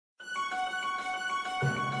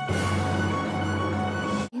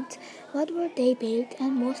What were they built,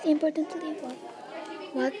 and most importantly,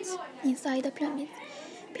 what's inside the pyramids?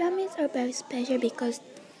 Pyramids are very special because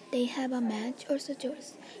they have a match, also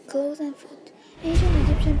jewels, clothes, and food. Ancient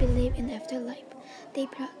Egyptians believed in afterlife.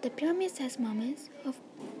 The pyramids has mummies of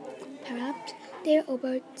perhaps there are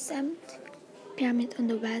over 70 pyramids on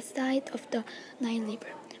the west side of the Nile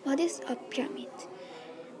River. What is a pyramid?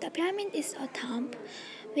 The pyramid is a tomb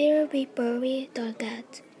where we bury the dead.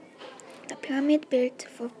 The pyramid built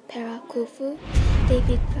for Pharaoh Khufu. They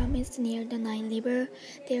built pyramids near the Nile River.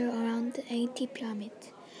 There are around 80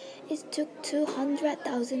 pyramids. It took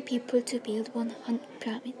 200,000 people to build one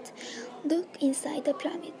pyramid. Look inside the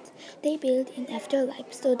pyramid. They built in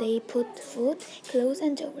afterlife, so they put food, clothes,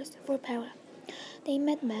 and jewels for Pharaoh. They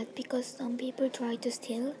made mud because some people tried to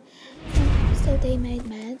steal, so they made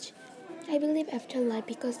match. I believe afterlife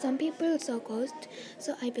because some people saw ghosts,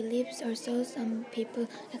 so I believe also some people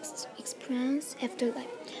experience afterlife.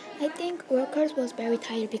 I think workers was very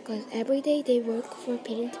tired because every day they work for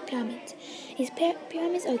build pyramids. Is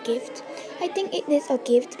pyramids a gift? I think it is a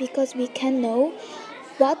gift because we can know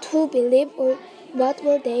what who believe or what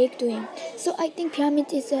were they doing. So I think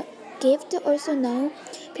pyramid is a gift. Also now,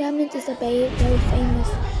 pyramid is a very famous.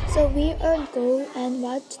 So we all go and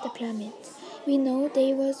watch the pyramids. We know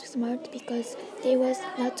they was smart because there was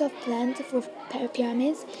lots of plans for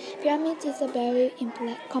pyramids. Pyramids is a very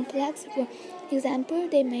complex. For example,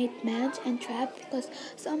 they made match and trap because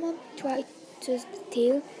someone tried to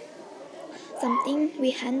steal something.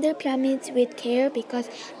 We handle pyramids with care because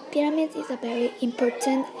pyramids is a very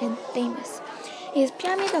important and famous. Is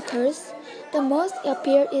pyramid a curse? The most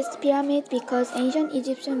appear is pyramid because ancient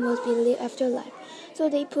Egyptian was believed afterlife. So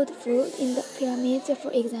they put food in the pyramids.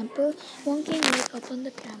 For example, one king lived upon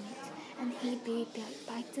the pyramids and he be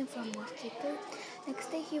bitten from mosquito.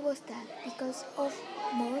 Next day he was dead because of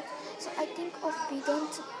mold. So I think if we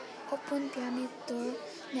don't open pyramid door,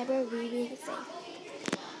 never really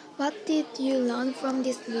safe. What did you learn from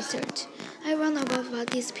this research? I learned about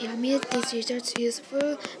what is pyramid. This research is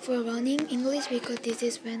useful for learning English because this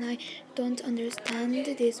is when I don't understand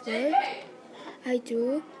this word. I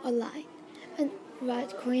drew a line and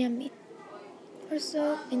write Korean mean.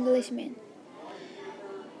 Also English mean.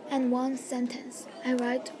 And one sentence. I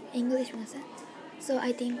write English one sentence. So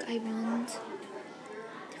I think I learned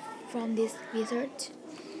from this research.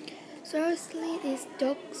 Sourcely is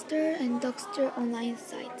Doctor and Doctor online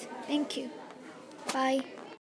site. Thank you. Bye.